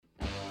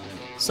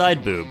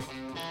Side boob.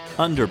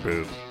 Under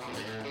boob.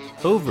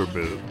 Over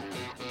boob.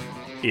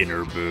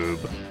 Inner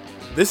boob.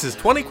 This is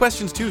 20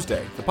 Questions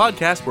Tuesday, the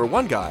podcast where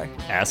one guy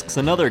Asks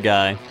another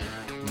guy.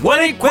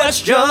 20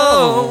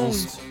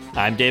 questions!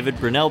 I'm David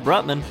Brunell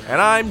Brutman.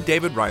 And I'm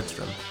David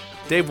Reinstrom.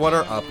 Dave, what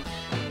are up?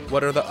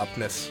 What are the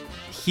upness?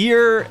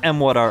 Here and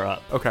what are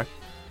up. Okay.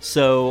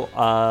 So,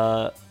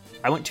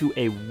 I went to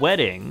a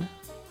wedding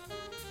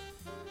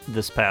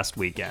this past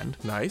weekend.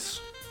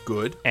 Nice.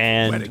 Good.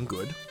 And wedding,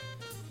 good.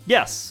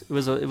 Yes, it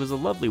was a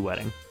lovely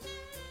wedding.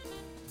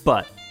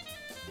 But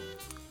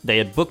they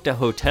had booked a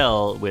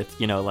hotel with,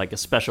 like a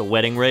special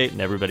wedding rate, and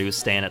everybody was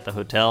staying at the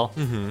hotel.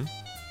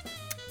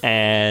 Mm-hmm.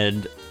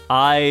 And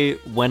I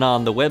went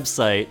on the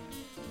website,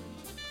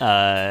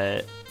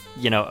 a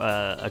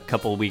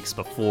couple weeks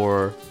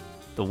before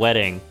the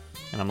wedding,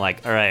 and I'm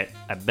like, all right,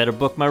 I better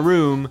book my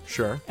room.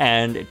 Sure.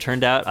 And it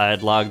turned out I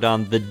had logged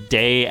on the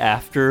day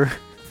after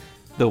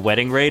the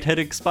wedding rate had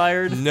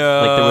expired. No.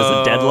 Like there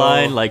was a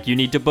deadline, like you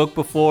need to book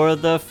before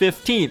the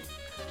 15th,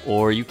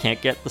 or you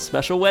can't get the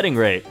special wedding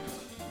rate.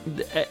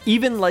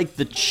 Even like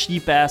the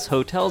cheap-ass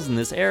hotels in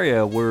this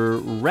area were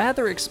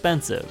rather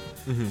expensive.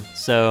 Mm-hmm.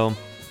 So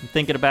I'm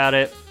thinking about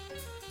it,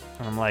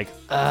 and I'm like,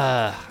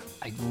 I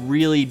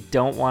really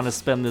don't want to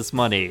spend this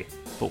money,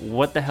 but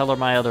what the hell are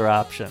my other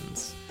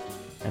options?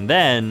 And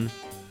then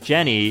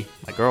Jenny,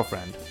 my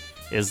girlfriend,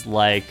 is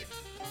like,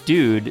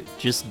 dude,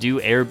 just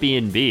do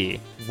Airbnb.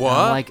 What?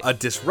 I'm like, a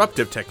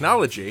disruptive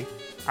technology.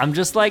 I'm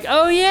just like,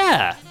 oh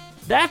yeah,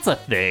 that's a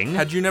thing.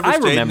 Had you never I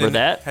stayed remember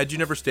that. Had you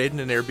never stayed in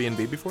an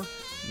Airbnb before?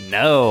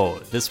 No,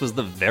 this was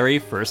the very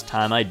first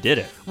time I did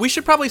it. We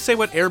should probably say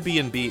what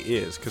Airbnb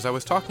is, because I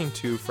was talking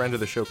to friend of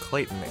the show,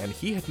 Clayton, and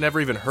he had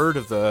never even heard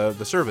of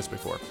the service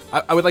before.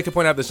 I would like to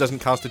point out this doesn't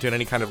constitute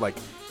any kind of, like,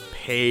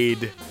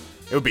 paid...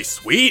 It would be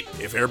sweet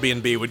if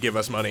Airbnb would give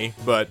us money,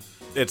 but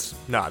it's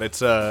not.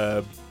 It's,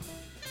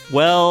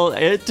 Well,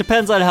 it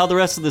depends on how the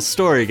rest of the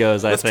story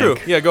goes, I think.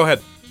 That's true. Yeah, go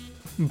ahead.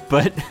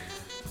 But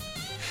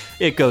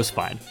it goes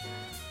fine.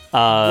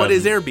 What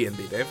is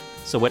Airbnb, Dave?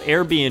 So what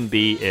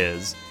Airbnb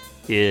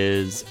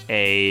is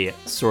a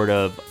sort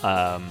of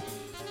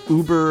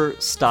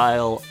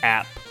Uber-style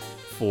app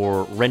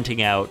for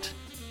renting out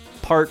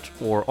part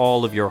or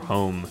all of your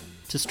home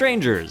to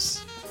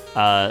strangers.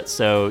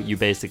 So you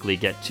basically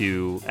get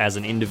to, as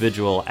an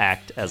individual,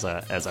 act as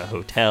a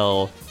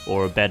hotel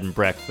or a bed and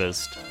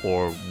breakfast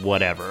or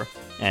whatever.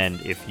 And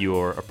if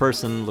you're a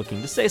person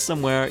looking to stay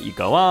somewhere, you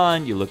go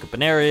on, you look up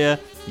an area,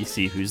 you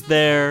see who's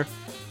there,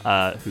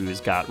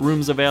 who's got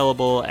rooms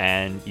available,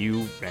 and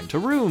you rent a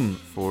room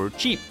for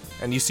cheap.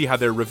 And you see how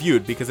they're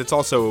reviewed, because it's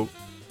also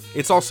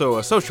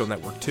a social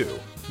network too.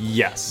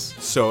 Yes.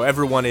 So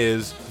everyone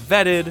is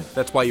vetted.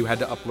 That's why you had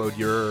to upload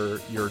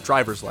your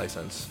driver's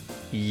license.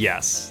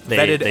 Yes. They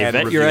Vetted and vet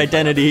your reviewed by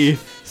identity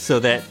so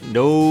that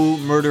no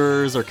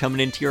murderers are coming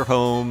into your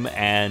home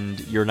and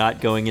you're not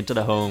going into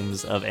the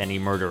homes of any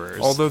murderers.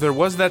 Although there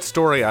was that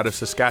story out of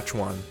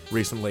Saskatchewan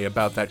recently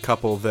about that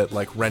couple that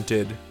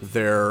rented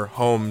their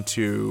home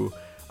to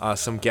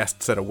some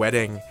guests at a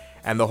wedding,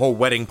 and the whole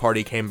wedding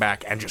party came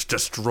back and just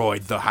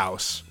destroyed the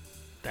house.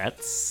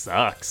 That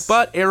sucks.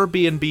 But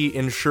Airbnb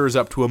insures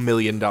up to $1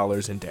 million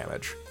in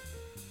damage.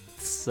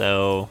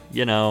 So,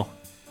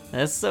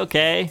 that's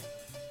okay.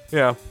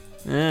 Yeah.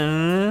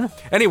 Mm.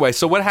 Anyway,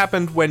 so what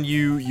happened when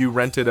you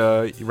rented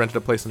a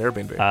place in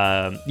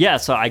Airbnb?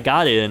 So I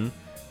got in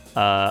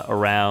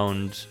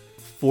around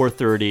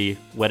 4:30,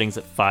 weddings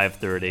at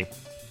 5:30.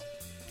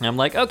 And I'm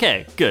like,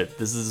 okay, good.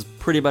 This is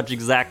pretty much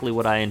exactly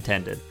what I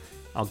intended.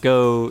 I'll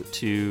go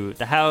to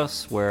the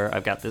house where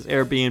I've got this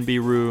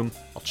Airbnb room,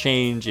 I'll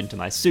change into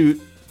my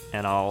suit,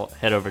 and I'll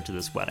head over to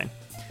this wedding.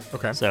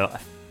 Okay. So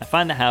I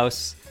find the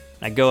house,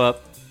 and I go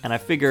up, and I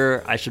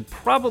figure I should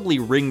probably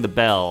ring the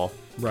bell,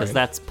 because Right.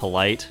 that's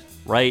polite,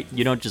 right?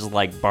 You don't just,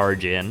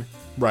 barge in.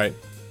 Right.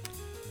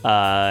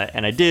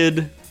 And I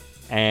did,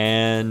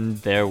 and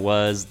there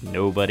was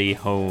nobody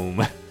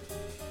home.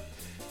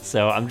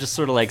 So I'm just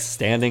sort of,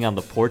 standing on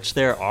the porch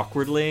there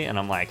awkwardly, and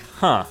I'm like,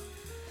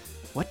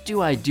 what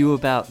do I do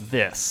about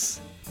this?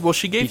 Well,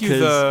 she gave you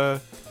Because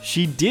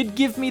she did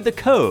give me the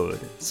code,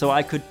 so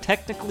I could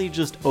technically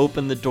just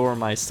open the door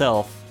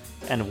myself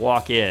and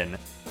walk in,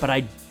 but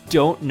I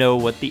don't know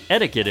what the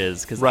etiquette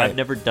is, because Right. I've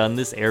never done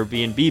this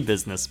Airbnb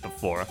business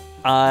before.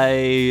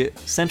 I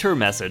sent her a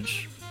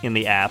message in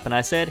the app, and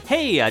I said,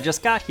 hey, I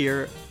just got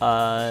here.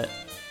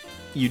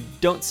 You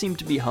don't seem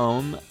to be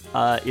home.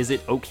 Is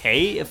it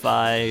okay if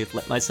I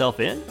let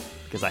myself in?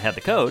 Because I had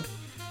the code.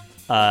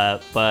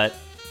 But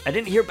I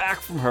didn't hear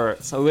back from her,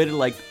 so I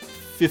waited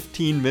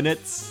 15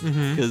 minutes,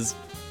 because,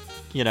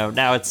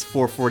 now it's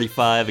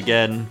 4:45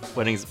 again,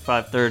 wedding's at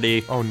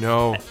 5:30. Oh,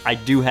 no. I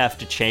do have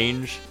to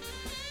change.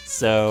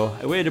 So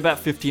I waited about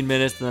 15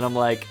 minutes, and then I'm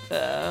like,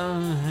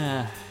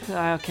 okay,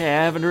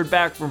 I haven't heard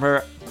back from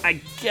her.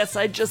 I guess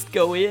I just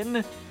go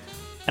in.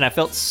 And I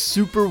felt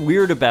super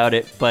weird about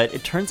it, but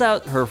it turns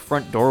out her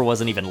front door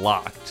wasn't even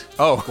locked.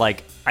 Oh.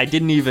 I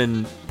didn't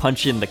even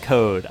punch in the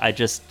code. I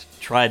just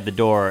tried the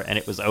door, and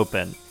it was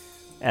open.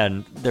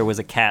 And there was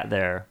a cat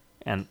there.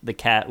 and the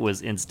cat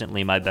was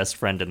instantly my best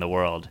friend in the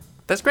world.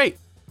 That's great.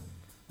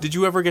 Did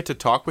you ever get to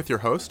talk with your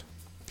host?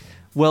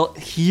 Well,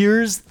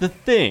 here's the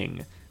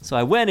thing. So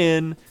I went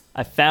in,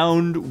 I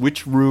found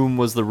which room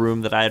was the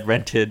room that I had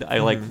rented. I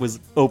was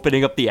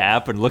opening up the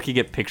app and looking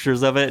at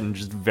pictures of it and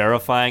just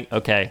verifying,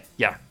 okay,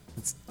 yeah,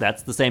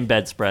 that's the same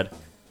bedspread.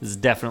 This is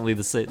definitely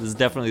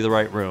the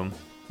right room.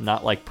 I'm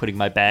not like putting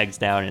my bags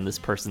down in this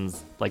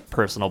person's like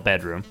personal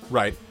bedroom.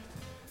 Right.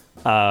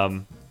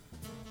 And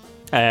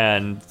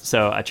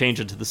so I changed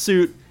into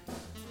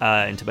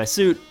my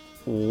suit,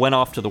 went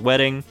off to the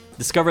wedding,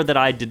 discovered that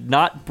I did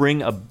not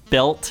bring a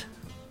belt,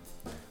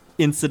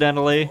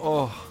 incidentally.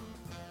 Oh.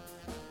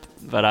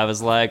 But I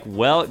was like,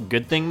 well,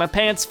 good thing my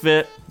pants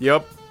fit.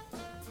 Yep.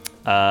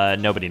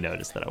 Nobody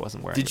noticed that I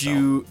wasn't wearing a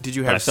belt. Did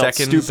you But I have felt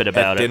seconds stupid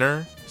about at it.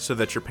 dinner so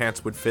that your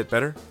pants would fit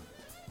better?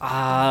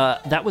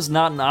 That was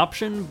not an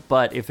option,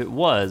 but if it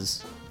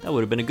was, that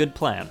would have been a good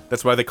plan.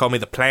 That's why they call me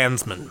the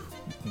Plansman.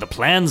 The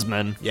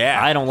Plansman?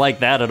 Yeah. I don't like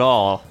that at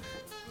all.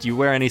 Do you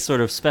wear any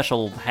sort of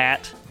special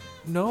hat?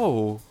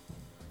 No.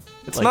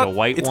 It's Like not a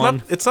white it's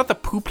one? It's not the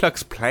Ku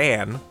Klux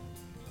Klan.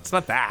 It's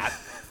not that.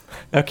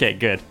 Okay,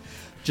 good.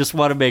 Just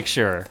want to make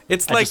sure.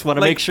 It's I like just want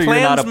to make sure you're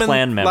not a Klansman,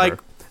 Klan member. Like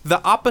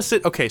the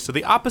opposite. Okay, so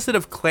the opposite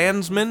of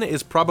Klansman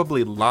is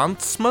probably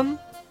Landsman.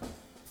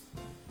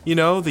 You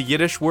know, the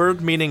Yiddish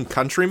word meaning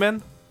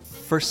countryman.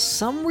 For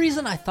some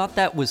reason, I thought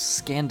that was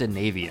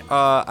Scandinavian.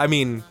 I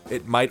mean,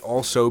 it might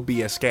also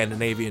be a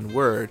Scandinavian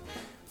word,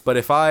 but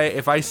if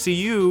I see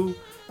you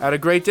at a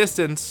great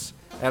distance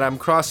and I'm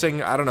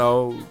crossing, I don't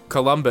know,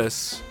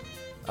 Columbus,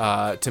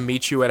 to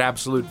meet you at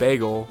Absolute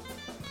Bagel,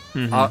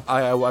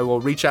 I will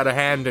reach out a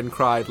hand and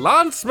cry,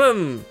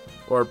 Landsman!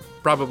 Or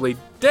probably,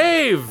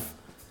 Dave!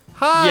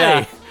 Hi!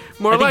 Yeah.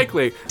 More I think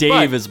likely.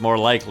 Dave but- is more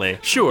likely.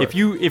 Sure.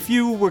 If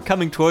you were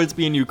coming towards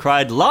me and you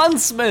cried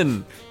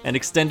 "Landsman" and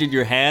extended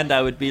your hand,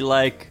 I would be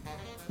like,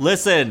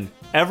 "Listen,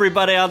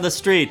 everybody on the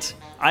street,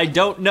 I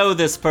don't know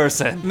this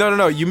person."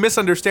 No, you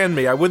misunderstand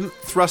me. I wouldn't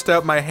thrust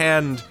out my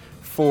hand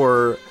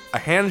for a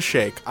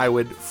handshake. I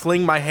would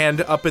fling my hand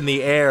up in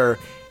the air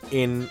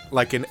in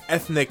like an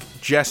ethnic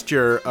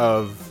gesture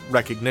of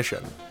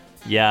recognition.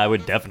 Yeah, I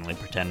would definitely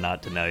pretend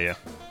not to know you.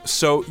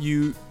 So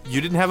you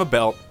didn't have a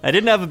belt. I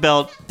didn't have a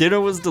belt.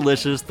 Dinner was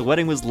delicious. The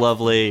wedding was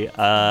lovely.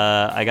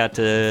 I got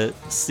to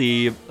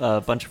see a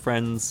bunch of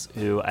friends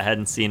who I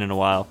hadn't seen in a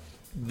while.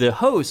 The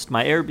host,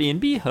 my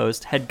Airbnb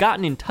host, had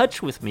gotten in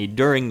touch with me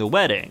during the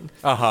wedding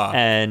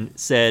and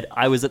said,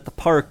 I was at the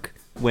park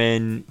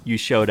when you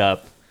showed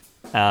up.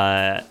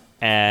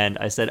 And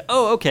I said,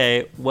 oh,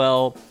 okay,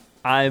 well,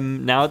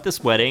 I'm now at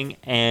this wedding,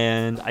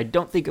 and I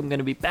don't think I'm going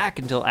to be back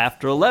until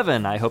after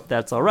 11. I hope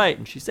that's all right.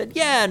 And she said,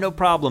 yeah, no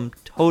problem.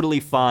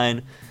 Totally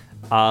fine.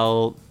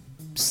 I'll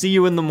see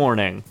you in the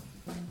morning.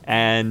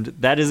 And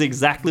that is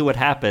exactly what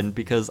happened,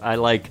 because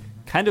I,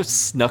 kind of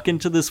snuck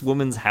into this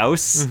woman's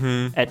house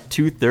at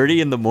 2:30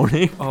 in the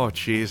morning. Oh,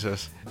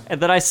 Jesus.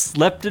 And then I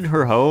slept in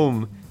her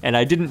home, and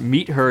I didn't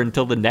meet her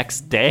until the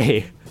next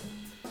day.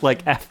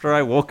 After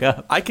I woke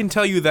up. I can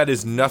tell you that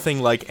is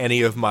nothing like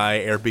any of my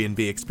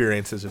Airbnb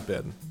experiences have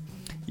been.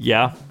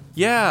 Yeah.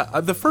 Yeah,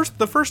 the first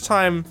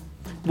time.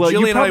 Well, Jillian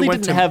you and I probably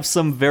went didn't to- have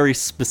some very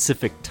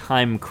specific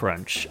time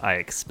crunch, I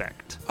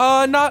expect.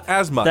 Not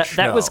as much.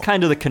 That was no.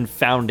 kind of the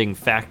confounding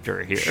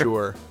factor here.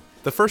 Sure.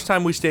 The first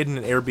time we stayed in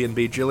an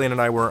Airbnb, Jillian and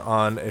I were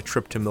on a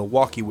trip to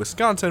Milwaukee,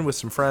 Wisconsin with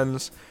some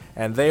friends,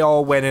 and they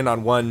all went in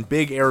on one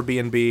big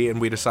Airbnb,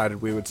 and we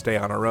decided we would stay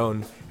on our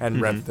own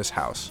and rent this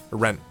house, or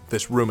rent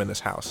this room in this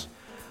house.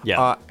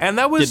 Yeah. And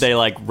that was... Did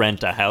they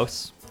rent a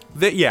house?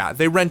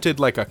 they rented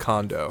like a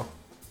condo,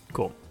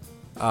 Cool.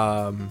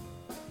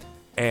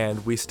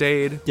 and we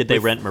stayed... Did they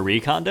with- rent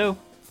Marie Kondo?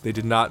 They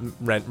did not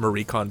rent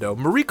Marie Kondo.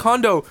 Marie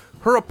Kondo,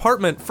 her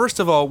apartment, first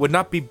of all, would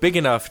not be big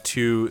enough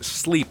to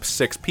sleep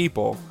 6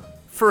 people.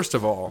 First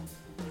of all,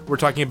 we're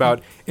talking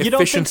about You don't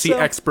think efficiency so?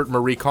 expert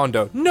Marie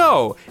Kondo.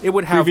 No, it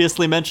would have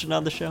Previously mentioned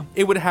on the show?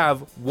 it would have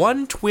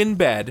one twin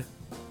bed,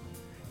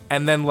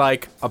 and then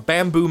a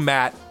bamboo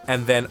mat,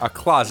 and then a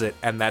closet,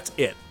 and that's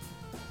it.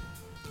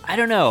 I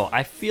don't know.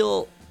 I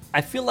feel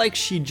like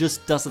she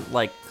just doesn't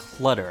like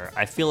clutter.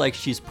 I feel like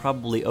she's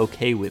probably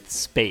okay with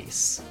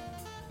space.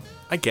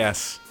 I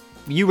guess.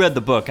 You read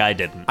the book, I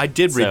didn't. I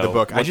did read So the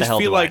book. what I the just hell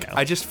feel do I like know?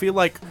 I just feel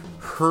like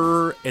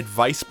her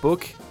advice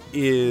book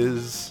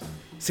is.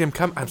 See,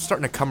 I'm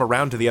starting to come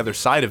around to the other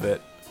side of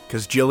it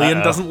because Jillian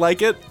Uh-oh. doesn't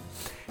like it.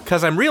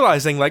 Because I'm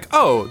realizing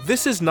oh,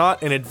 this is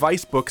not an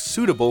advice book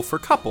suitable for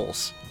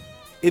couples.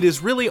 It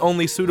is really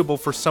only suitable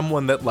for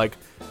someone that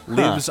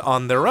lives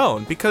on their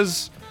own,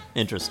 because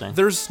Interesting.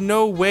 there's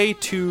no way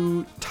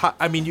to.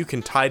 I mean, you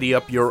can tidy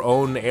up your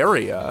own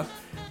area,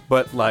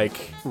 but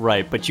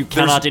Right, but you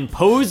cannot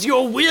impose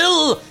your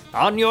will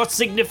on your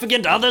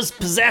significant other's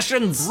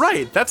possessions.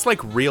 Right, that's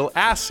real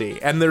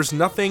assy, and there's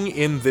nothing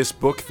in this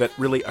book that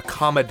really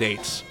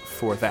accommodates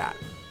for that.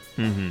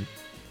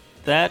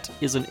 That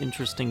is an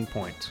interesting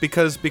point.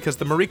 Because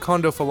the Marie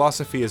Kondo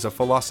philosophy is a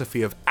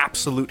philosophy of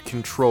absolute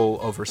control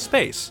over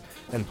space.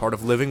 And part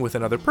of living with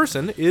another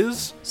person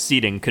is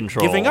Ceding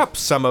control. giving up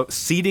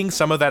ceding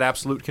some of that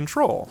absolute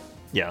control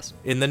Yes.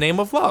 in the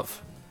name of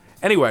love.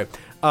 Anyway,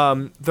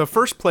 the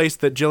first place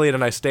that Jillian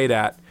and I stayed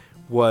at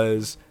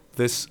was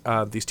these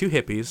two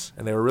hippies,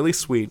 and they were really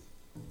sweet.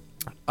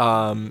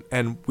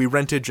 And we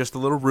rented just a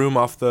little room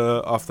off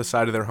the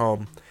side of their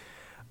home.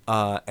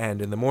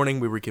 And in the morning,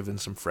 we were given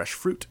some fresh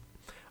fruit.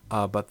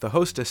 But the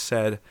hostess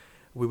said,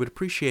 we would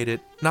appreciate it,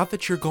 not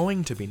that you're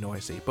going to be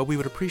noisy, but we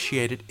would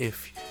appreciate it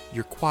if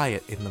you're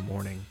quiet in the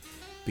morning,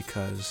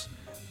 because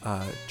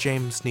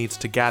James needs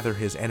to gather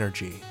his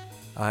energy,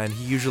 and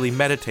he usually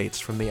meditates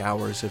from the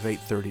hours of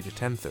 8:30 to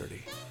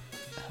 10:30.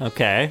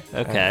 Okay.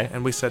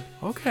 And we said,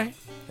 okay.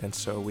 And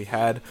so we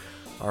had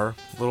our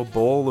little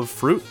bowl of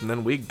fruit, and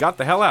then we got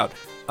the hell out.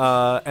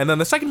 And then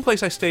the second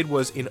place I stayed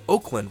was in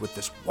Oakland with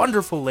this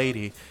wonderful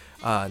lady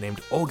named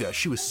Olga.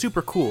 She was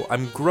super cool.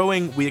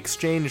 We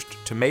exchanged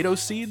tomato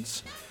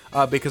seeds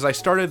because I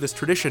started this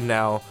tradition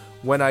now.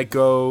 When I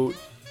go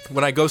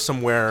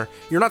somewhere,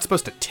 you're not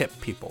supposed to tip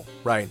people,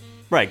 right?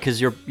 Right,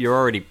 because you're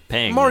already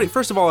paying.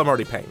 First of all, I'm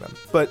already paying them.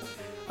 But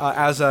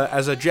as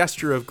a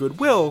gesture of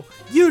goodwill,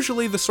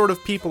 usually the sort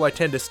of people I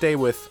tend to stay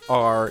with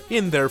are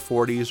in their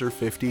 40s or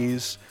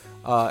 50s.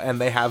 And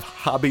they have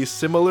hobbies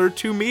similar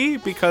to me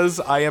because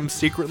I am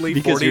secretly 40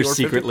 or 50. Because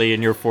you're secretly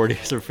in your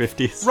 40s or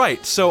 50s.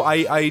 Right, so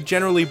I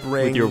generally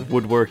bring... With your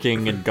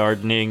woodworking and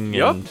gardening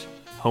and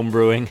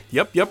homebrewing.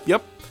 Yep.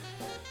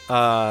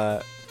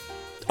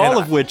 All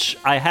of which,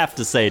 I have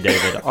to say,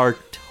 David, are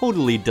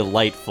totally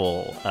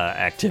delightful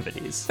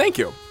activities. Thank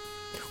you.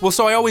 Well,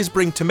 so I always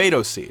bring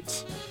tomato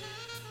seeds.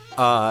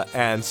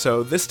 And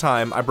so this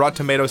time I brought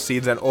tomato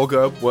seeds, and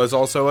Olga was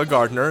also a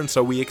gardener, and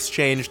so we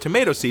exchanged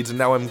tomato seeds, and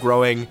now I'm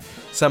growing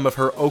some of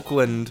her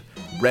Oakland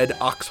red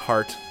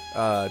oxheart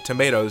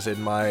tomatoes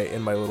in my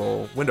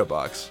little window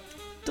box.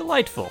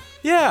 Delightful.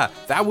 Yeah,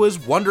 that was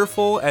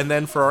wonderful. And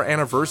then for our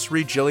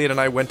anniversary, Jillian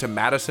and I went to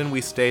Madison. We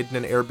stayed in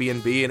an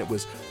Airbnb, and it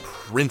was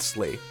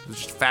princely. It was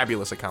just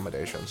fabulous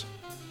accommodations.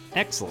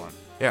 Excellent.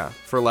 Yeah,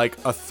 for like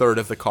a third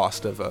of the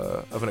cost of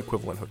an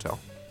equivalent hotel.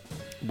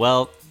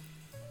 Well,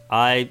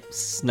 I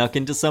snuck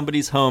into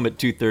somebody's home at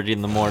 2:30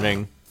 in the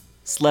morning,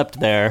 slept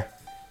there,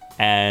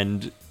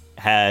 and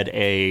had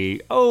I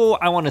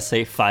want to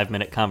say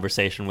 5-minute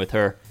conversation with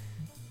her,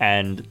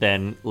 and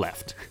then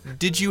left.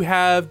 Did you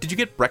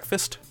get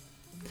breakfast?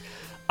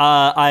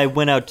 I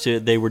went out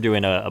they were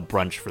doing a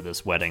brunch for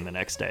this wedding the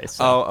next day.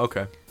 So Oh,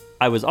 okay.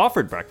 I was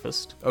offered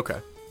breakfast,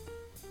 Okay.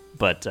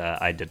 but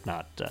I did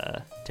not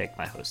take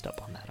my host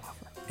up on that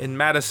offer. In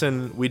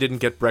Madison, we didn't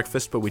get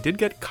breakfast, but we did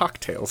get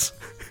cocktails,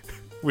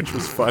 which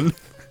was fun.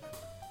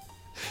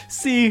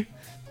 See,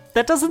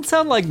 that doesn't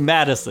sound like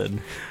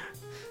Madison.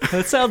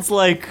 That sounds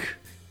like,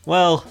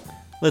 well,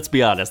 let's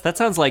be honest. That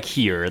sounds like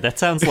here. That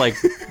sounds like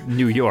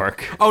New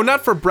York. Oh,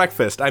 not for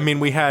breakfast. I mean,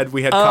 we had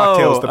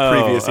cocktails the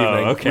previous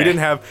evening. Okay. We didn't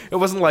have. It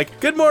wasn't like,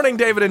 good morning,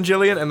 David and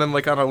Jillian, and then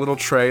like on a little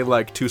tray,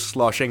 like 2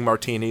 sloshing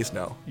martinis.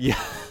 No.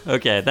 Yeah.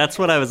 Okay, that's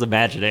what I was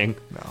imagining.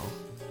 No.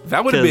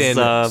 That would have 'Cause,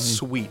 been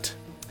sweet.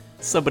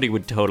 Somebody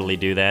would totally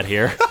do that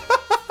here.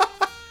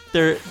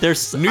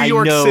 There's New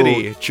York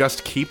City,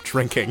 just keep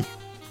drinking.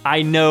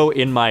 I know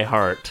in my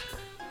heart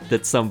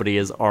that somebody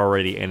has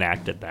already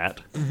enacted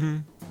that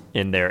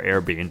in their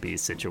Airbnb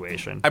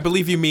situation. I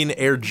believe you mean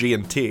Air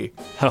G&T.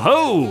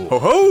 Ho-ho!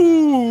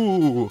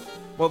 Ho-ho!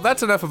 Well,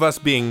 that's enough of us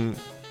being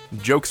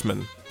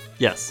jokesmen.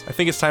 Yes. I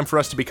think it's time for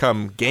us to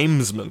become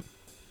gamesmen.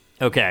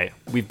 Okay,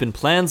 we've been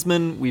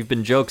plansmen, we've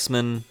been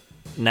jokesmen,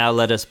 now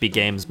let us be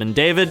gamesmen.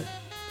 David,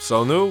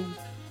 So new.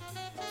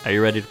 are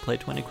you ready to play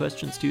 20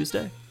 Questions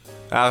Tuesday?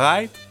 All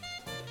right.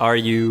 Are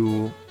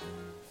you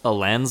a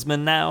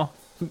landsman now?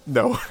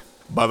 No,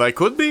 but I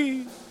could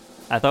be.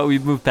 I thought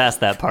we'd moved past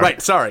that part.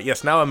 Right, sorry.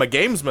 Yes, now I'm a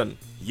gamesman.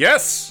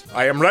 Yes,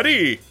 I am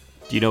ready.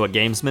 Do you know what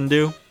gamesmen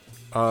do?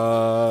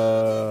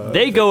 Uh.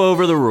 They go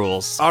over the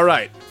rules. All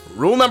right.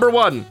 Rule number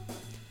 1.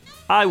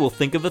 I will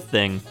think of a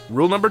thing.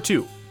 Rule number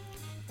 2.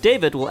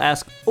 David will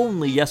ask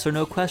only yes or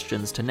no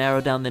questions to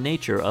narrow down the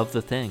nature of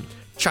the thing.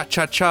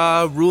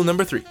 Cha-cha-cha. Rule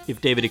number 3.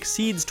 If David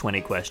exceeds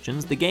 20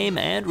 questions, the game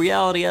and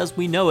reality as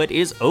we know it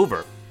is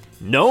over.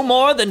 No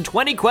more than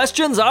 20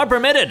 questions are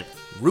permitted.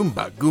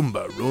 Roomba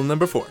Goomba. Rule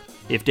number 4.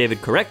 If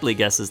David correctly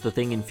guesses the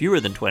thing in fewer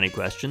than 20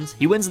 questions,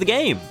 he wins the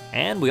game,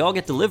 and we all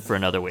get to live for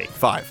another week.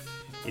 5.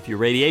 If your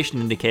radiation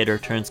indicator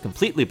turns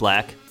completely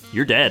black,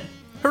 you're dead.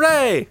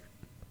 Hooray!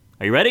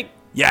 Are you ready?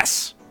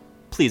 Yes.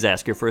 Please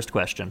ask your first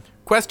question.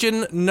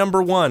 Question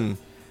number 1.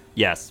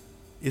 Yes.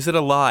 Is it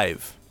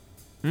alive?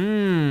 Is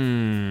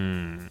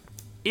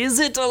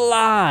it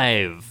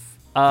alive?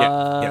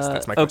 Yes,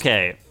 that's my question.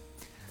 Okay.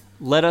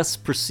 Let us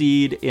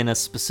proceed in a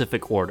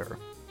specific order.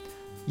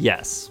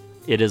 Yes,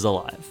 it is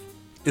alive.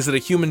 Is it a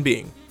human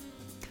being?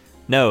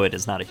 No, it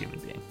is not a human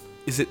being.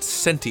 Is it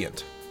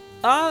sentient?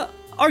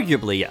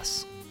 Arguably,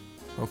 yes.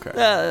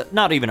 Okay.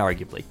 Not even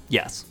arguably.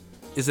 Yes.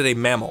 Is it a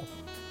mammal?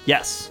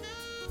 Yes.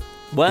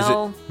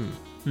 Well,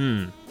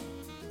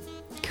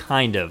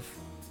 Kind of.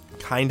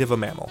 Kind of a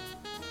mammal.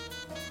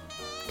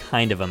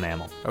 kind of a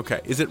mammal.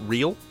 Okay. Is it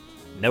real?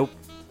 Nope.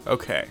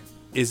 Okay.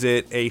 Is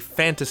it a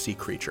fantasy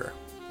creature?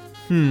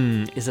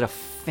 Is it a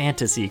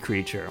fantasy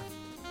creature?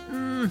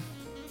 I'm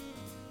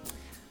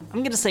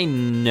going to say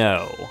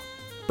no.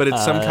 But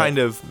it's some kind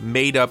of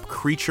made-up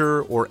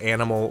creature or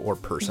animal or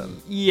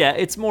person. Yeah,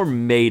 it's more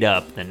made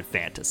up than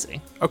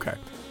fantasy. Okay.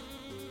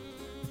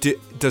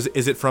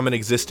 Is it from an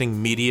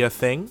existing media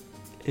thing?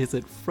 Is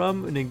it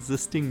from an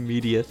existing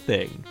media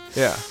thing?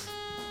 Yeah.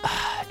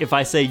 If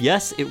I say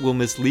yes, it will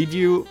mislead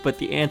you, but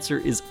the answer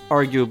is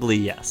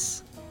arguably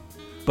yes.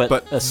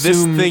 But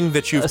this thing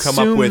that you've come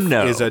up with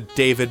no. is a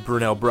David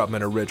Brunel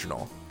Brutman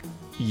original.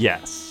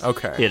 Yes.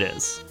 Okay. It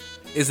is.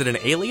 Is it an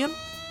alien?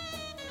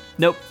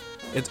 Nope.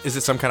 Is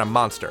it some kind of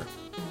monster?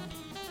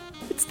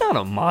 It's not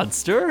a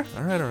monster.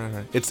 All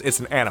right. It's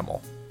an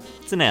animal.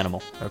 It's an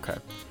animal. Okay.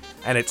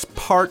 And it's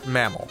part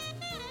mammal.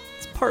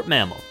 It's part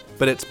mammal.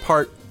 But it's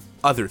part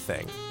other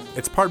thing.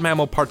 It's part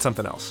mammal, part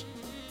something else.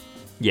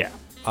 Yeah.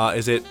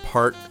 Is it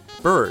part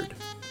bird?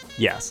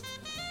 Yes.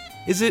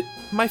 Is it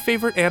my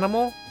favorite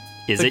animal?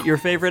 Is it your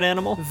favorite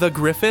animal? The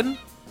griffin?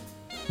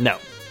 No.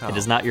 It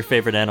is not your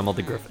favorite animal,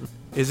 the griffin.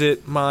 Is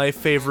it my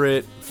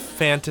favorite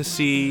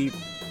fantasy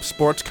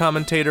sports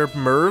commentator,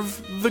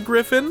 Merv the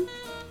griffin?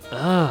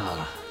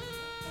 That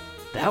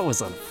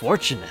was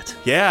unfortunate.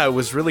 Yeah, it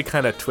was really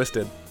kind of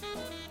twisted.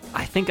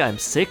 I think I'm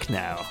sick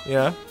now.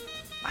 Yeah?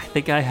 I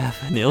think I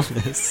have an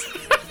illness.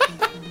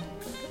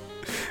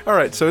 All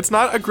right, so it's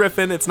not a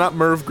griffin, it's not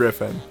Merv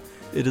Griffin.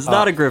 It is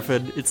not a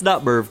griffin. It's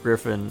not Merv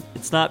Griffin.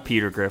 It's not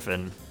Peter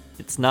Griffin.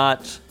 It's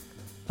not,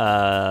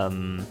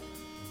 Griffin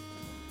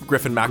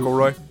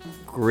McElroy?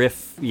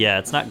 Yeah,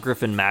 it's not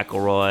Griffin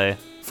McElroy.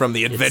 From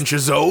the Adventure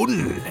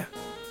Zone.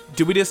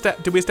 Do we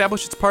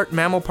establish it's part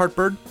mammal, part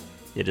bird?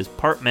 It is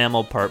part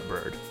mammal, part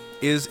bird.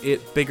 Is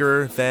it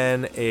bigger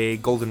than a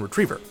golden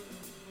retriever?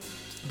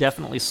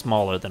 Definitely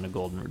smaller than a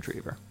golden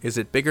retriever. Is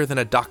it bigger than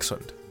a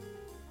dachshund?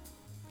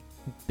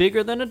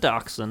 Bigger than a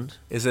dachshund.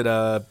 Is it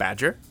a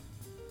badger?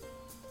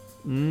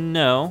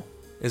 No.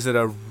 Is it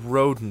a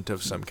rodent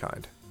of some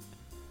kind?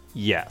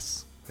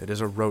 Yes. It is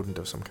a rodent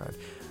of some kind.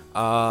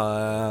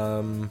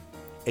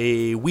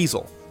 A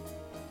weasel.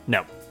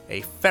 No.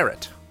 A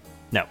ferret.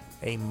 No.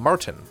 A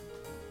marten.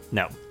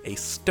 No. A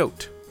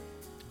stoat.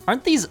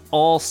 Aren't these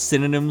all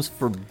synonyms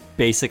for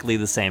basically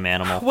the same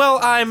animal? Well,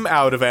 I'm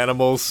out of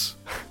animals.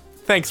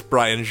 Thanks,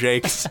 Brian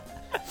Jakes.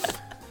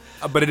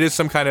 But it is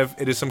some kind of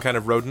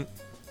rodent.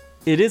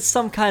 It is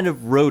some kind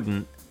of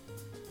rodent.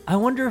 I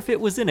wonder if it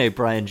was in a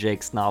Brian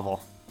Jakes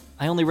novel.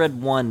 I only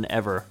read one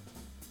ever.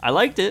 I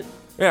liked it,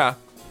 Yeah.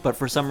 but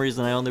for some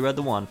reason I only read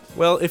the one.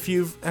 Well, I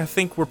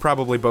think we're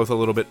probably both a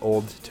little bit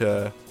old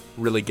to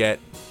really get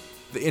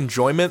the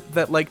enjoyment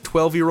that like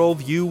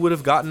 12-year-old you would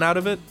have gotten out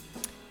of it.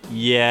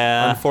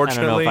 Yeah,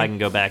 Unfortunately, I don't know if I can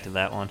go back to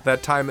that one.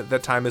 That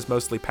time is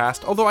mostly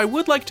past. Although I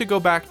would like to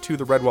go back to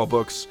the Redwall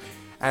books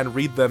and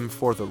read them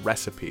for the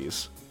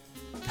recipes.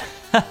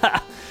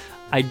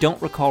 I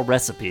don't recall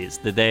recipes.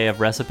 Did they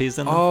have recipes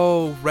in them?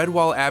 Oh,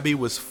 Redwall Abbey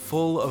was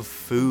full of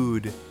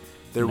food.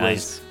 There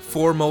Nice. was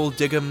 4 mole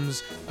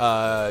diggums,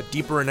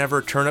 deeper and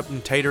ever turnip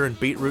and tater and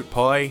beetroot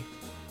pie.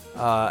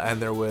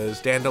 And there was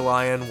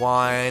dandelion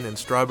wine and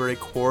strawberry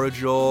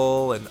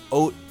cordial and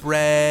oat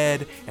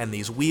bread and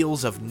these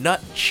wheels of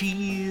nut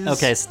cheese.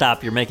 Okay,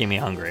 stop. You're making me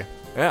hungry.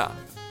 Yeah.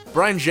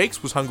 Brian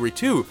Jakes was hungry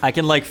too. I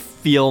can,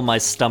 feel my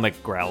stomach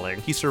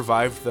growling. He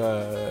survived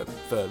the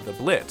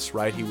Blitz,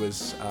 right? He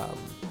was,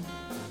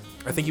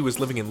 I think he was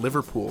living in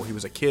Liverpool. He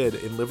was a kid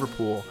in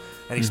Liverpool,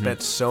 and he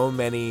spent so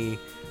many,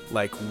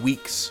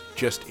 weeks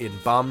just in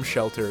bomb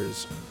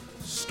shelters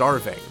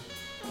starving.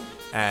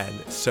 And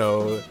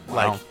so,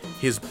 Wow.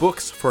 his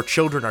books for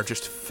children are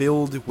just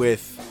filled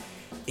with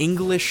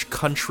English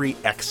country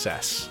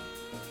excess.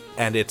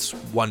 And it's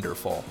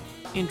wonderful.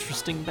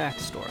 Interesting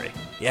backstory.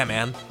 Yeah,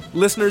 man.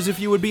 Listeners, if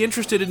you would be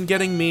interested in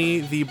getting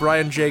me the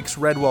Brian Jakes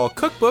Redwall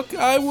cookbook,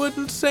 I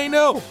wouldn't say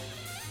no.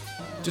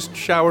 Just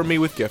shower me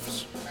with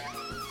gifts.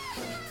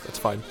 That's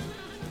fine.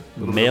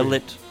 Mail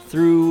it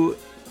through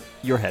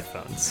your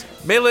headphones.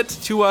 Mail it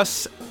to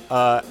us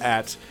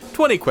at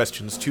 20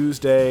 Questions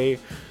Tuesday,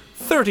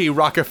 30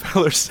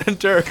 Rockefeller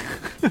Center,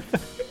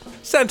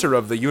 Center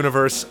of the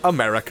Universe,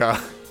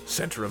 America.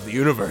 Center of the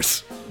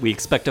Universe. We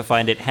expect to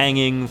find it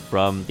hanging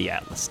from the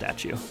Atlas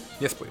statue.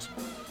 Yes, please.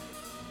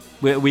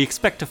 We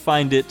expect to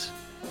find it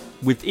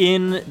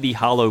within the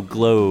hollow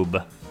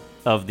globe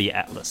of the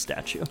Atlas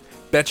statue.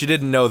 Bet you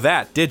didn't know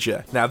that, did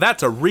you? Now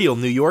that's a real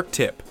New York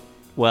tip.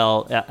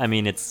 Well, I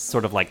mean, it's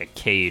sort of like a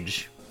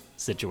cage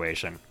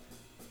situation.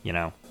 You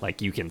know,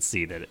 you can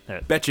see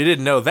that. Bet you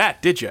didn't know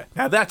that, did you?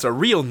 Now that's a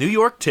real New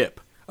York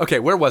tip. Okay,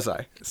 where was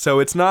I? So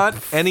it's not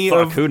any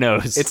Fuck, of... who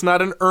knows? It's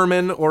not an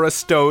ermine or a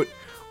stoat,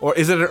 or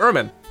is it an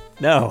ermine?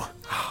 No.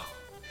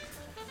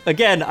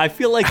 Again, I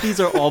feel like these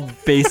are all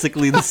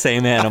basically the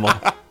same animal.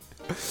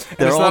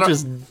 They're all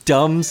just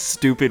dumb,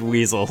 stupid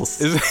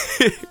weasels.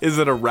 Is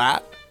it a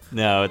rat?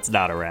 No, it's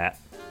not a rat.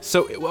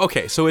 So,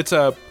 okay, so it's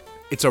a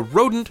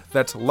rodent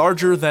that's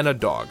larger than a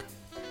dog.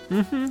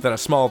 Than a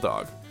small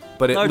dog.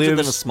 But it Larger lives...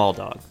 than a small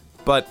dog.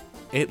 But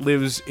It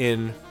lives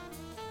in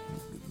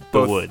The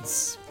both-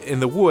 woods. in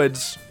the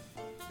woods,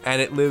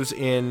 and it lives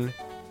in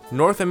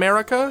North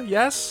America,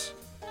 yes?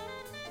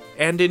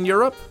 And in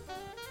Europe?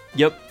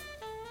 Yep.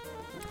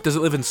 Does it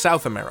live in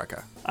South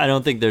America? I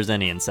don't think there's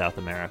any in South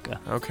America.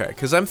 Okay,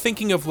 because I'm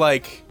thinking of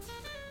like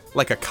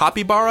a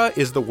capybara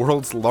is the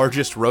world's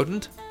largest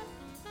rodent,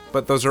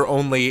 but those are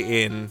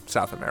only in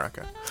South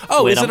America.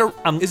 Oh, Wait, is it a?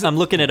 I'm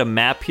looking at a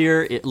map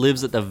here. It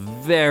lives at the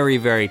very,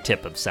 very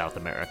tip of South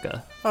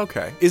America.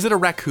 Okay. Is it a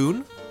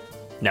raccoon?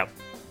 No.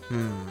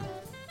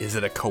 Is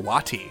it a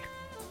coati?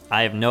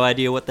 I have no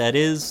idea what that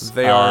is.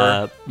 They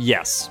are-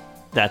 Yes,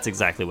 that's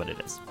exactly what it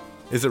is.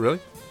 Is it really?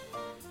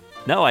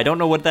 No, I don't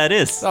know what that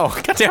is. Oh,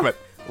 god damn it.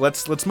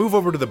 Let's move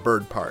over to the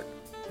bird part.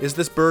 Is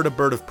this bird a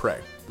bird of prey?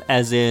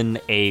 As in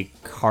a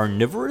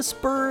carnivorous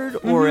bird,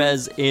 or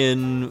as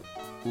in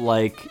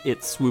like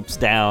it swoops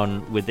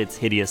down with its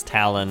hideous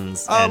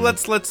talons and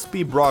Let's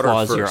be broader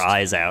claws first. your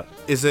eyes out?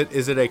 Is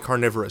it a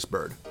carnivorous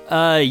bird?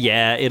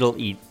 Yeah, it'll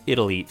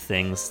eat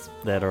things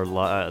that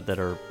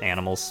are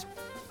animals.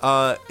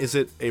 Is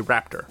it a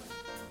raptor?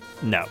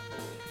 No,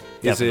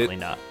 Is it- definitely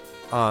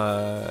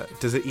not.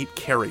 Does it eat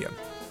carrion?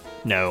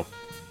 No.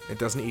 It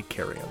doesn't eat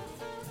carrion.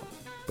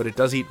 But it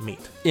does eat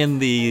meat. In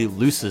the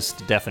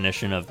loosest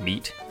definition of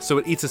meat, So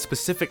it eats a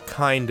specific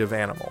kind of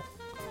animal.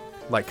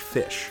 Like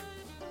fish.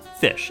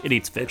 fish. It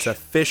eats fish. It's a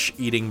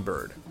fish-eating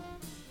bird.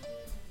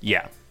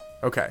 Yeah.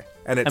 Okay.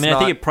 And it's I mean,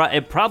 not... I think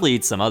it probably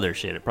eats some other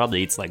shit. It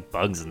probably eats like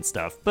bugs and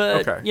stuff.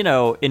 But Okay.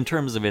 in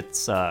terms of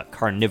its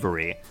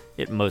carnivory,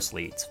 it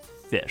mostly eats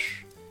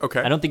fish.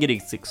 Okay. I don't think it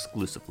eats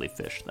exclusively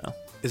fish, though.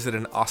 Is it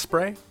an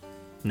osprey?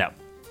 No.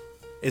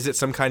 Is it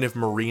some kind of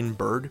marine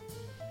bird?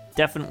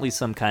 Definitely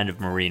some kind of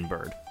marine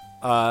bird.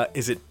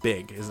 Is it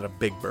big? Is it a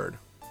big bird?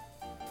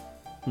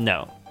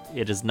 No,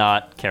 it is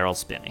not Carol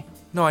Spinney.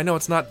 No, I know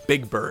it's not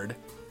big bird.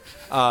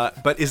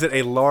 But is it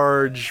a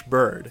large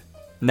bird?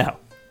 No.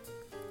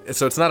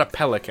 So it's not a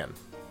pelican.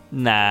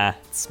 Nah,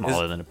 it's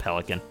smaller than a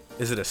pelican.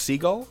 Is it a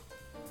seagull?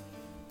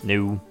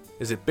 No.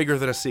 Is it bigger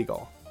than a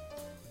seagull?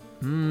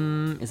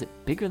 Is it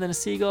bigger than a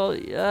seagull?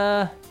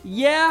 Yeah.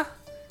 Yeah,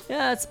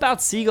 it's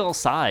about seagull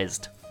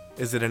sized.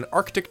 Is it an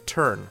Arctic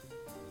tern?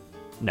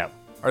 No.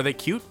 Are they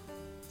cute?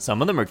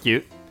 Some of them are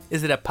cute.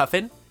 Is it a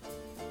puffin?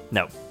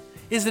 No.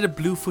 Is it a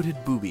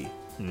blue-footed booby?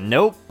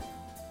 Nope.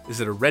 Is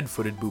it a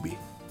red-footed booby?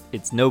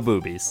 It's no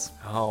boobies.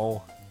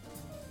 Oh.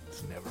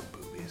 It's never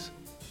boobies.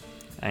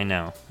 I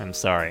know. I'm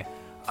sorry.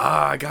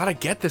 I gotta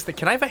get this thing.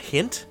 Can I have a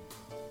hint?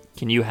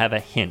 Can you have a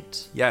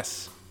hint?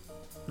 Yes.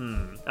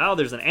 Oh,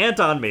 there's an ant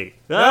on me.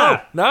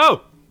 Ah!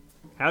 No!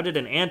 How did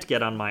an ant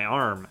get on my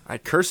arm? I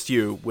cursed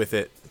you with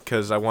it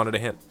because I wanted a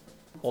hint.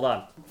 Hold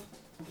on.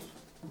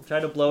 I'm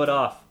trying to blow it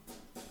off.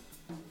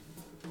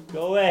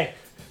 Go away.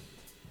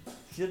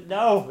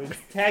 No, it's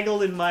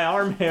tangled in my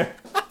arm hair.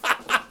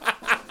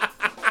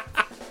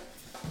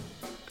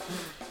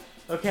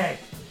 Okay.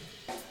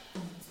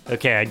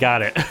 Okay, I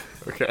got it.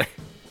 Okay.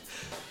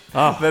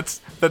 Oh,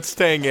 That's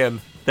staying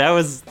in. that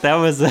was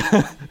that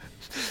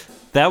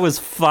was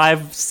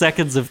 5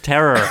 seconds of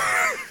terror.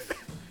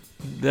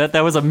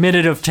 That was a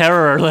minute of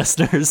terror,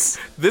 listeners.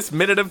 This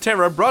Minute of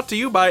Terror brought to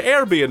you by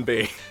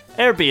Airbnb.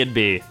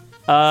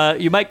 Airbnb.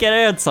 You might get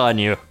ants on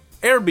you.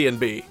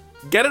 Airbnb.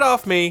 Get it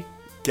off me.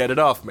 Get it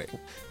off me.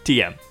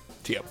 TM.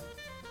 TM.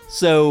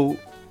 So,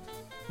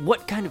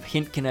 what kind of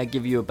hint can I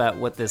give you about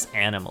what this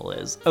animal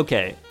is?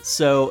 Okay,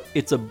 so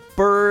it's a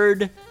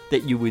bird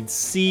that you would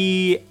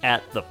see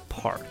at the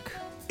park.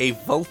 A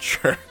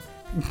vulture.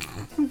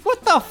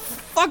 What the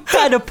fuck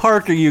kind of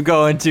park are you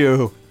going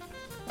to?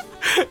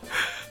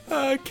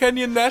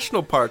 Kenyon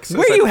National Park. Says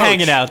Where are I you poach.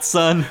 hanging out,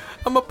 son?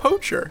 I'm a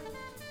poacher.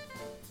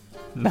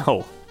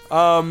 No.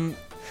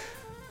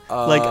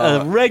 Like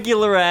a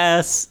regular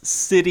ass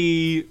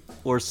city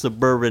or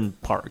suburban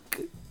park.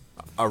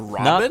 A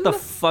robin? Not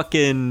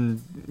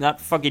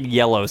fucking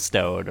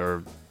Yellowstone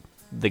or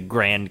the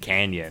Grand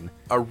Canyon.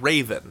 A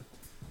raven.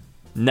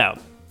 No.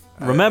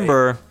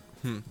 Remember,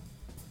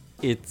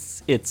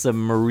 it's a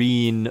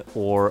marine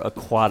or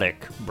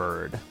aquatic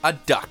bird. A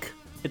duck.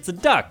 It's a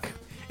duck.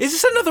 Is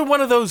this another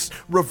one of those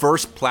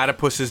reverse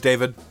platypuses,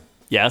 David?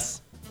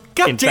 Yes.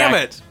 God In damn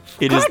fact,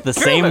 it! It is God the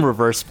damn same it!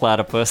 reverse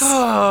platypus.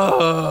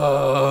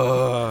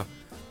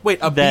 Wait,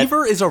 a That-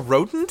 beaver is a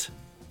rodent?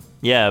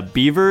 Yeah,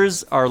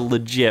 beavers are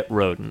legit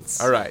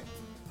rodents. All right.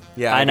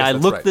 Yeah, And guess I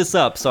that's looked right. this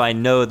up, so I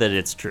know that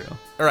it's true.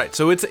 All right,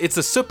 so it's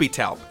a soupy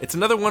talp. It's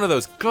another one of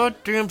those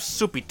goddamn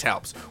soupy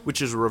talps,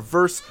 which is a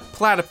reverse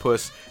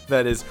platypus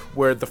that is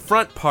where the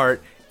front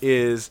part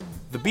is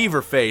the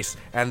beaver face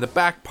and the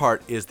back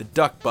part is the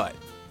duck butt.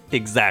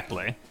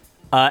 Exactly.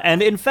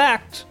 And in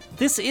fact,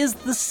 this is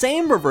the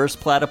same reverse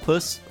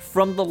platypus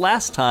from the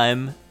last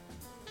time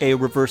a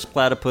reverse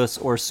platypus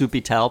or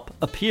soupy talp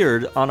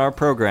appeared on our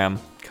program.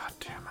 God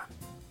damn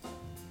it!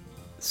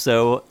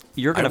 So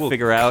you're I gonna will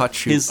figure out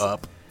cut you his.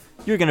 up.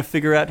 You're gonna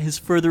figure out his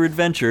further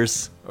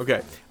adventures.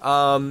 Okay.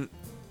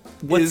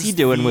 What's Is he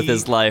doing with the-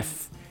 his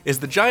life? Is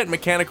the giant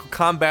mechanical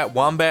combat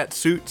wombat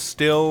suit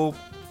still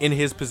in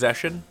his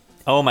possession?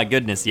 Oh my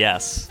goodness,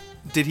 yes.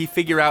 Did he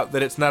figure out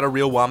that it's not a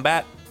real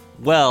wombat?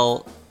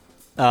 Well,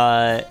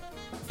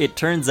 it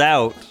turns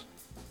out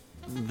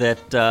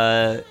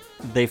that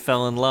they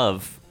fell in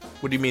love.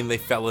 What do you mean they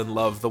fell in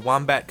love? The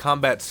wombat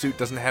combat suit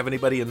doesn't have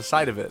anybody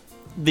inside of it.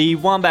 The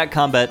wombat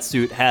combat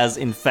suit has,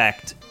 in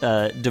fact,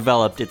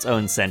 developed its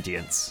own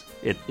sentience.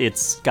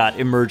 It's got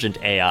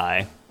emergent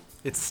AI.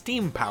 It's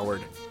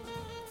steam-powered.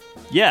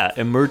 Yeah,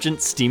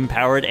 emergent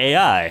steam-powered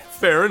AI.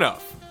 Fair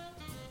enough.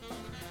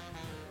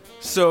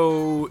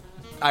 So,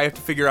 I have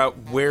to figure out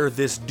where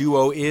this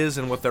duo is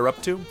and what they're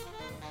up to?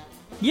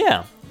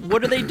 Yeah,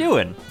 what are they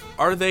doing?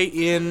 Are they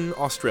in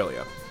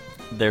Australia?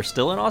 They're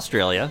still in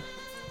Australia.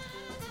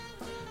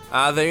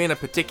 Are they in a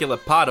particular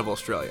part of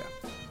Australia?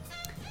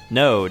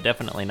 No,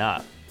 definitely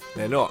not.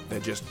 They're not. They're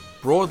just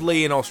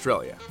broadly in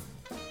Australia.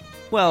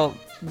 Well,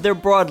 they're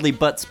broadly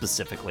but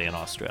specifically in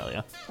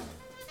Australia.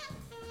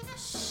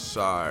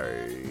 So,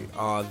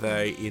 are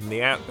they in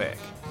the outback?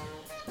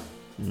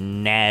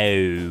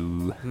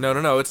 No.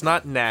 No, it's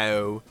not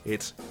now.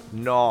 It's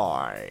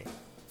nigh.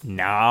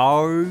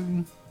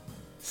 No.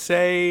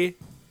 Say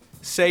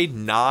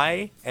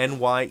nigh,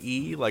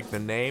 N-Y-E, like the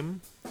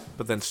name,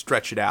 but then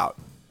stretch it out.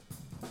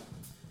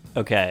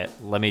 Okay,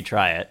 let me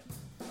try it.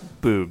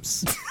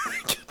 Boobs.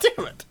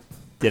 Damn it.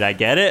 Did I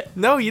get it?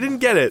 No, you didn't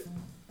get it.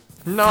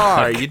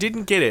 No, you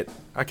didn't get it.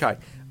 Okay.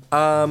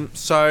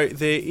 So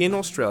they're in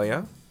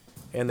Australia,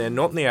 and they're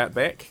not in the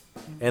outback,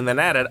 and then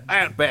at an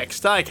Outback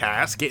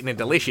Steakhouse getting a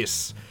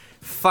delicious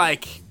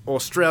fake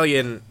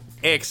Australian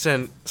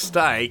accent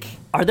steak.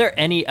 Are there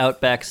any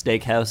Outback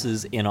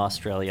steakhouses in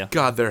Australia?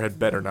 God, there had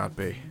better not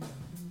be.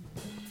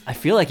 I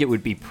feel like it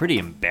would be pretty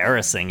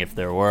embarrassing if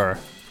there were.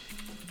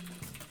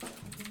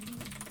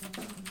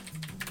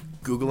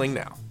 Googling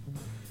now.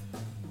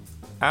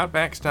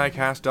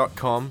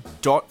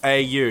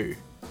 Outbacksteakhouse.com.au.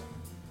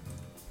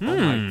 Oh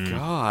my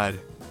god.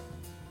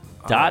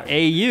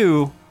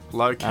 .au.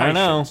 Locations. I don't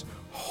know.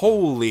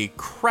 Holy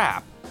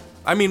crap.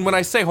 I mean, when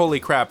I say holy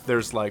crap,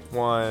 there's like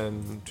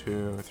 1,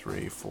 2,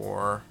 3,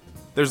 4.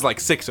 There's like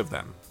 6 of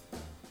them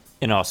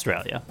In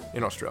Australia.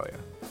 in Australia.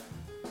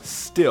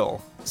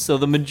 Still, So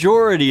the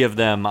majority of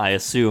them, I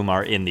assume,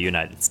 are in the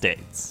United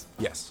States.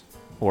 yes.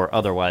 Or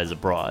otherwise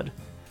abroad.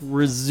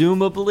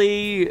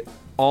 Presumably,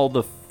 all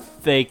the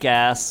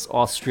fake-ass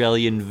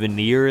Australian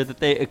veneer that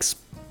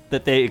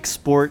they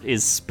export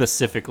is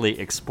specifically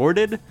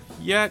exported.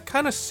 Yeah, it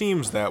kind of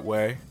seems that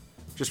way,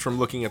 just from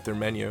looking at their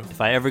menu.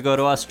 If I ever go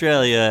to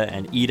Australia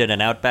and eat at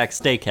an Outback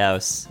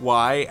Steakhouse,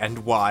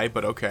 Why,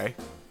 but okay.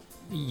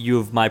 you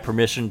have my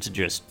permission to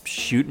just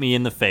shoot me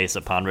in the face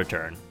upon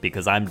return,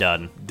 because I'm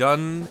done.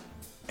 Done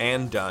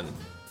and done.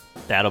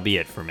 That'll be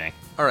it for me.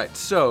 Alright,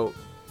 so,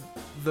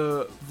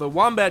 the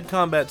Wombat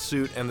Combat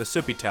Suit and the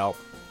Sippy Talp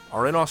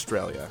are in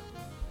Australia,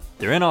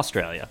 They're in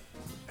Australia.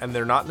 and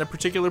they're not in a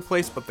particular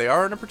place, but they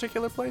are in a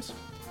particular place?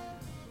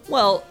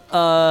 Well,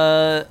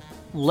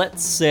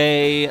 let's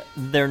say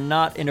they're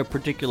not in a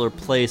particular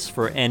place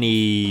for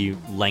any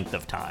length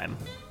of time.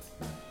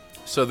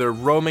 So they're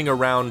roaming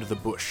around the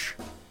bush.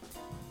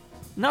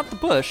 Not the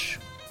bush.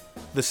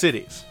 The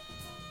cities.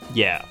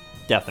 Yeah,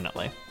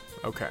 definitely.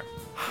 Okay.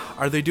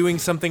 Are they doing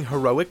something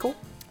heroical?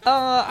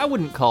 I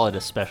wouldn't call it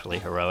especially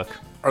heroic.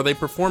 Are they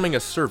performing a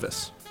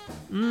service?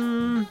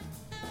 They're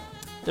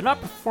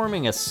not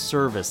performing a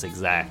service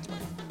exactly.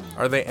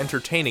 Are they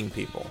entertaining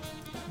people?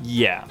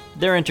 Yeah,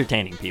 they're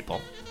entertaining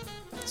people.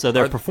 So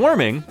they're Are-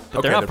 performing, but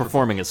Okay, they're not they're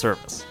performing a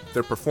service.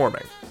 They're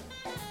performing.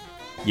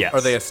 Yes.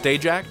 Are they a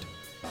stage act?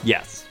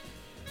 Yes.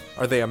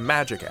 Are they a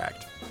magic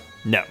act?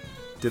 No.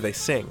 Do they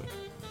sing?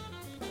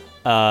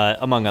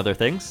 Among other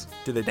things.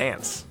 Do they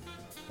dance?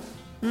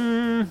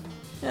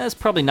 It's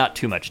probably not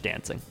too much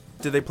dancing.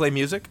 Do they play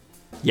music?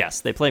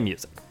 Yes, they play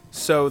music.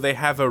 So they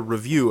have a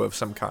review of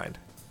some kind.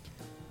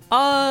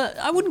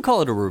 I wouldn't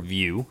call it a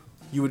review.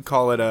 You would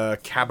call it a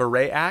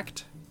cabaret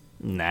act?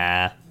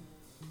 Nah.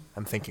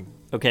 I'm thinking.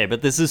 Okay,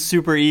 but this is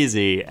super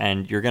easy,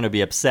 and you're gonna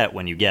be upset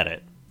when you get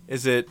it.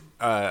 Is it,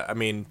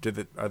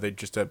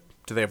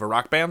 do they have a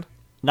rock band?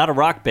 Not a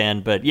rock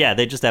band, but yeah,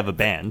 they just have a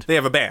band. They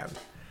have a band.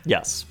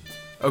 Yes.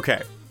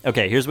 Okay.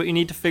 Okay, here's what you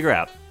need to figure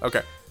out.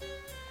 Okay.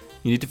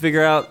 You need to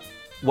figure out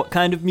what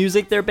kind of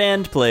music their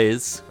band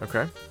plays,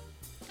 Okay.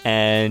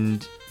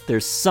 and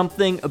there's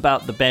something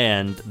about the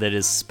band that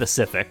is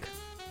specific,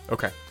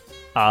 Okay.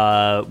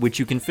 which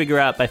you can figure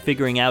out by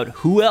figuring out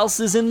who else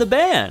is in the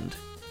band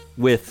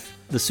with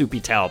the Soupy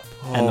Talp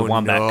and the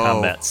Wombat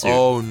Combat Suit.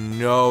 Oh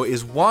no.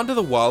 Is Wanda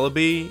the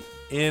Wallaby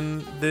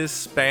in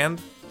this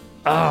band?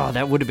 Oh,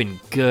 that would have been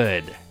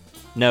good.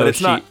 No, But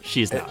it's not.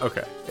 She's not.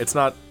 Okay. It's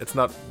not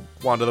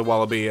Wanda the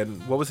Wallaby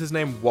and what was his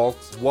name?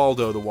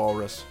 Waldo the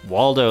Walrus.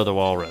 Waldo the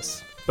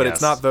Walrus. But Yes.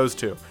 it's not those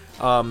two.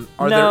 Are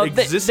No, there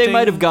existing? they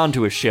might have gone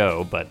to a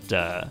show, but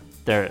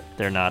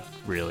they're not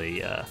really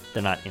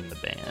they're not in the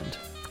band.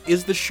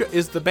 Is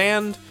the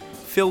band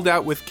filled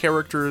out with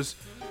characters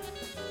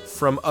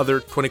from other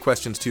 20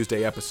 Questions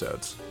Tuesday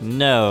episodes?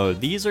 No,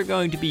 these are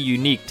going to be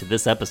unique to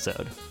this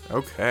episode.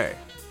 Okay.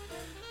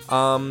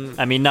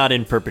 I mean, not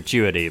in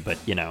perpetuity, but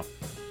you know.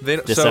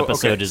 This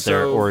episode is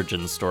their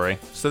origin story.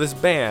 So this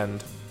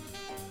band,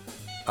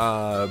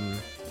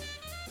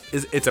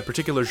 it's a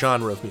particular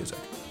genre of music.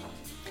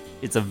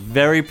 It's a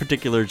very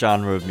particular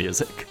genre of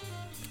music.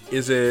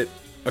 Is it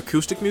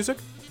acoustic music?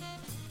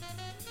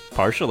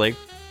 Partially.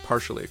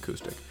 Partially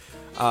acoustic.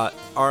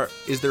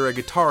 Is there a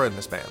guitar in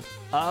this band?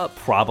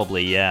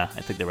 Probably, yeah.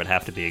 I think there would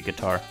have to be a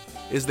guitar.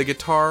 Is the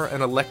guitar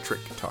an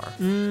electric guitar?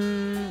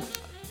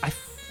 I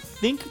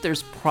think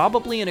there's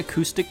probably an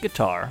acoustic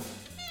guitar.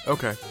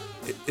 Okay.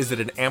 Is it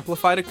an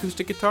amplified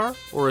acoustic guitar,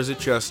 or is it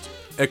just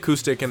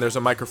acoustic and there's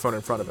a microphone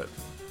in front of it?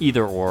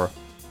 Either or.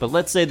 But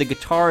let's say the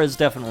guitar is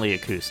definitely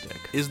acoustic.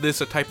 Is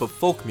this a type of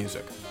folk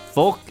music?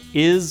 Folk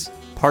is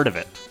part of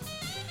it.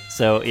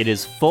 So it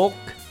is folk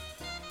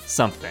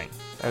something.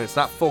 And it's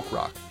not folk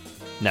rock?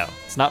 No,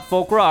 it's not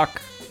folk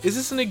rock. Is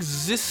this an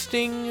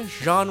existing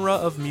genre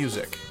of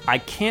music? I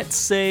can't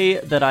say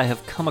that I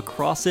have come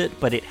across it,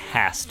 but it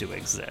has to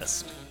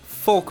exist.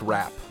 Folk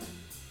rap?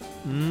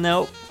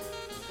 Nope.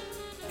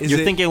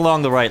 You're thinking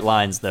along the right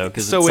lines, though,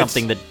 because it's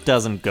something that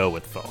doesn't go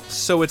with folk.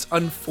 So it's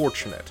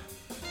unfortunate?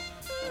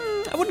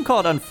 I wouldn't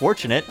call it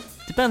unfortunate.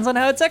 Depends on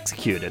how it's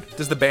executed.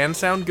 Does the band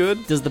sound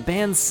good? Does the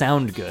band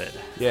sound good?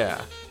 Yeah.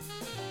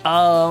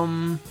 I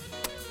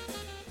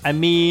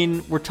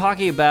mean, we're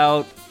talking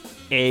about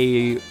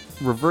a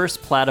reverse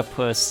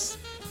platypus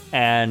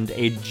and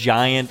a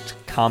giant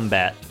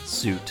combat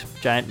suit,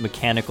 giant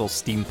mechanical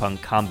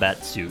steampunk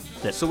combat suit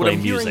that so play what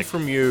I'm music. hearing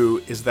from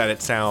you is that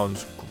it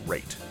sounds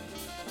great.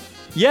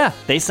 Yeah,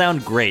 they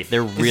sound great.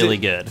 They're really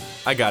good.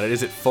 I got it.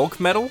 Is it folk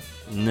metal?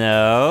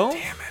 No.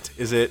 Damn it.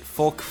 Is it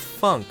folk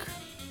funk?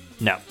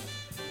 No.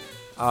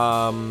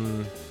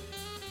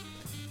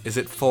 Is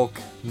it folk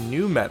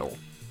new metal?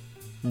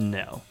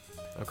 No.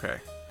 Okay.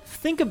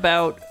 Think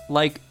about,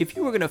 like, if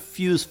you were going to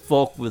fuse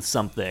folk with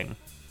something,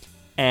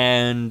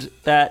 and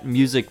that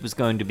music was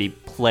going to be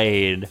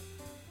played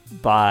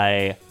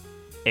by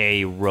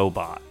a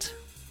robot.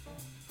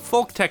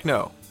 Folk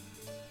techno.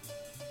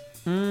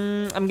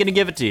 I'm going to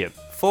give it to you.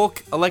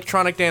 Folk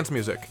electronic dance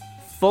music.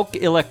 Folk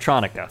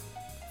electronica.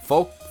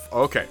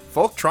 Okay.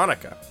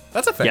 Folktronica.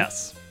 That's a thing.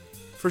 Yes.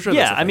 For sure.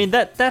 Yeah, that's a thing. I mean,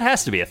 that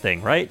has to be a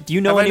thing, right? Do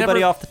you know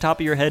anybody off the top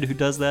of your head who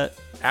does that?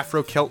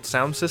 Afro-Celt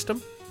sound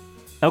system?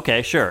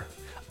 Okay, sure.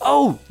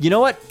 Oh, you know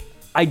what?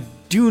 I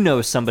do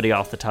know somebody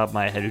off the top of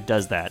my head who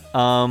does that.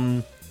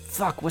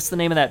 Fuck, what's the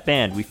name of that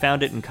band? We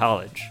found it in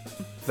college.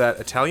 That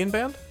Italian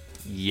band?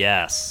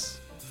 Yes.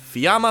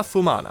 Fiamma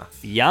Fumana.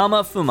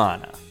 Fiamma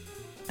Fumana.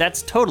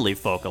 That's totally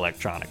folk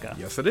electronica.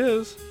 Yes, it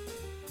is.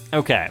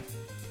 Okay.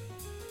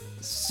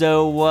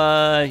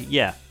 So,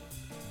 yeah.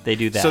 They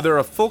do that. So they're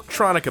a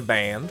folktronica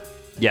band.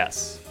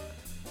 Yes.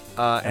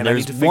 And there's I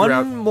need to figure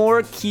out... one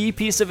more key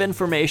piece of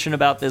information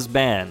about this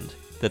band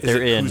that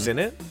they're in. Who's in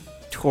it?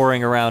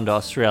 Touring around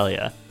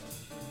Australia.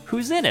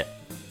 Who's in it?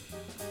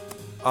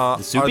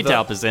 The Soupy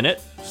Taup is in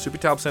it. Soupy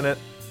Taup's in it.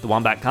 The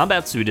Wombat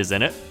Combat Suit is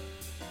in it.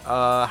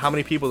 How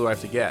many people do I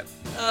have to get?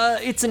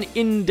 It's an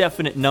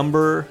indefinite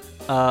number.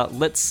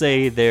 Let's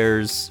say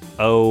there's,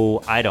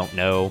 I don't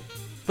know.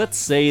 Let's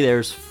say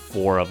there's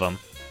 4 of them.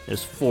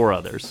 There's 4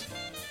 others.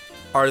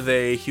 Are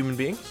they human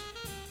beings?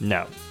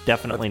 No,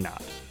 definitely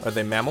not. Are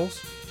they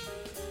mammals?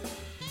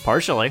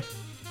 Partially.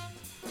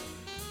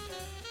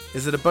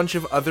 Is it a bunch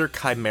of other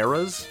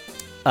chimeras?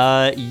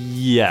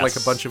 Yes. Like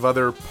a bunch of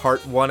other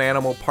part one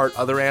animal, part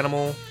other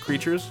animal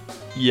creatures?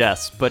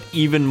 Yes, but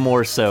even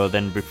more so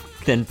than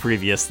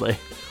previously.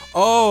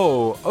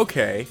 Oh,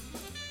 okay.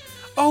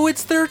 Oh,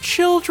 it's their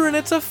children.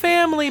 It's a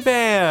family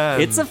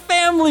band. It's a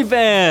family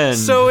band.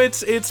 So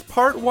it's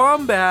part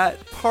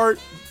wombat, part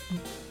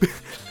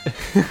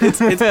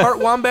it's part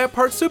wombat,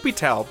 part Soupy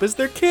Taup. It's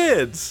their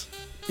kids.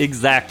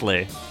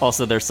 Exactly.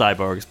 Also, they're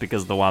cyborgs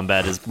because the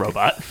wombat is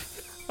robot.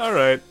 All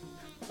right.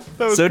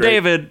 So, great.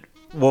 David,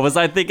 what was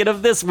I thinking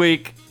of this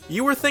week?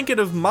 You were thinking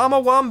of Mama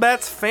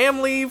Wombat's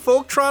family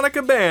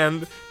folktronica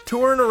band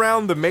touring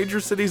around the major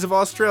cities of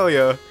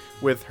Australia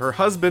with her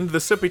husband, the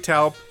Soupy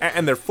Taup,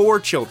 and their 4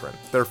 children.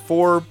 Their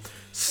 4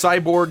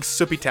 cyborg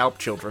Soupy Taup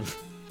children.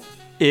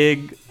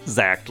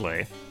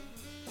 Exactly.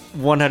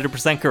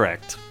 100%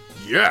 correct.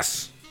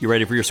 Yes! You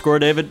ready for your score,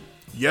 David?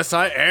 Yes,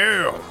 I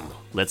am!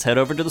 Let's head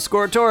over to the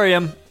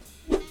Scoratorium.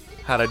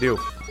 How'd I do?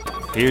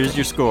 Here's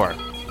your score.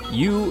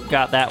 You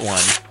got that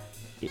one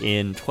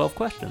in 12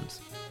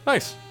 questions.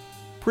 Nice.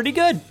 Pretty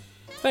good.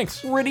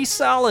 Thanks. Pretty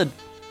solid.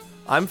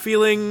 I'm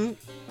feeling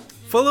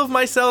full of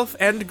myself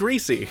and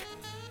greasy.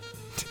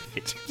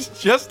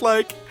 Just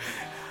like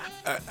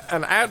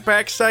an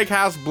Outback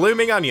Steakhouse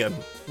blooming onion,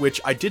 which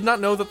I did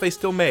not know that they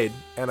still made,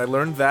 and I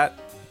learned that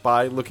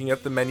by looking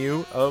at the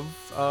menu of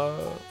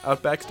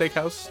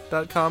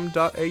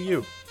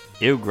outbacksteakhouse.com.au.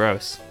 Ew,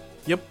 gross.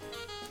 Yep.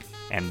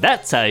 And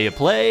that's how you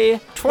play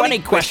 20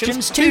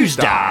 Questions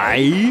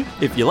Tuesday.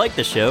 If you like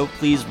the show,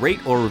 please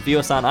rate or review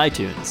us on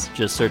iTunes.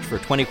 Just search for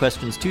 20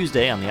 Questions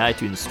Tuesday on the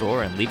iTunes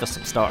store and leave us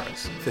some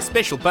stars. For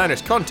special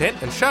bonus content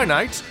and show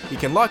notes, you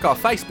can like our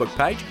Facebook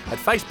page at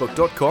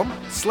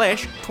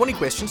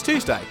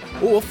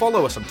facebook.com/20questionstuesday or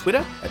follow us on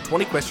Twitter at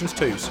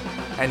 20questionstues.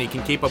 And you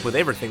can keep up with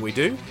everything we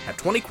do at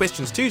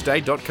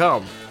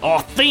 20questionstuesday.com.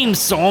 Our theme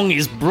song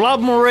is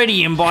Blood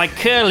Meridian by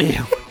Curly.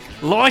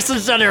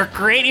 Licensed under a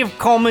Creative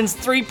Commons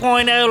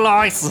 3.0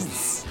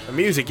 license. The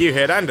music you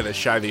heard under the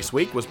show this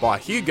week was by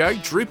Hugo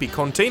Droopy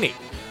Contini,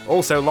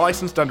 also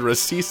licensed under a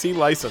CC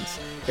license.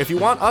 If you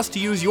want us to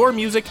use your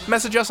music,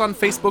 message us on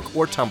Facebook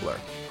or Tumblr.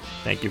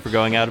 Thank you for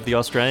going out of the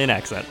Australian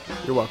accent.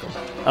 You're welcome.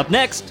 Up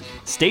next,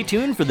 stay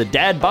tuned for the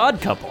Dad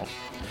Bod Couple,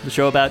 the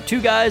show about two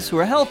guys who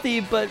are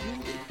healthy but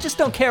just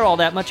don't care all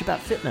that much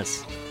about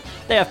fitness.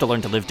 They have to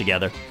learn to live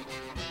together.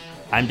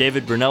 I'm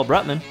David Brunel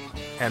Brutman.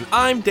 And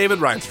I'm David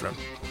Reinstrom.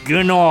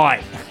 Good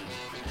night.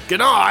 Good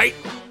night.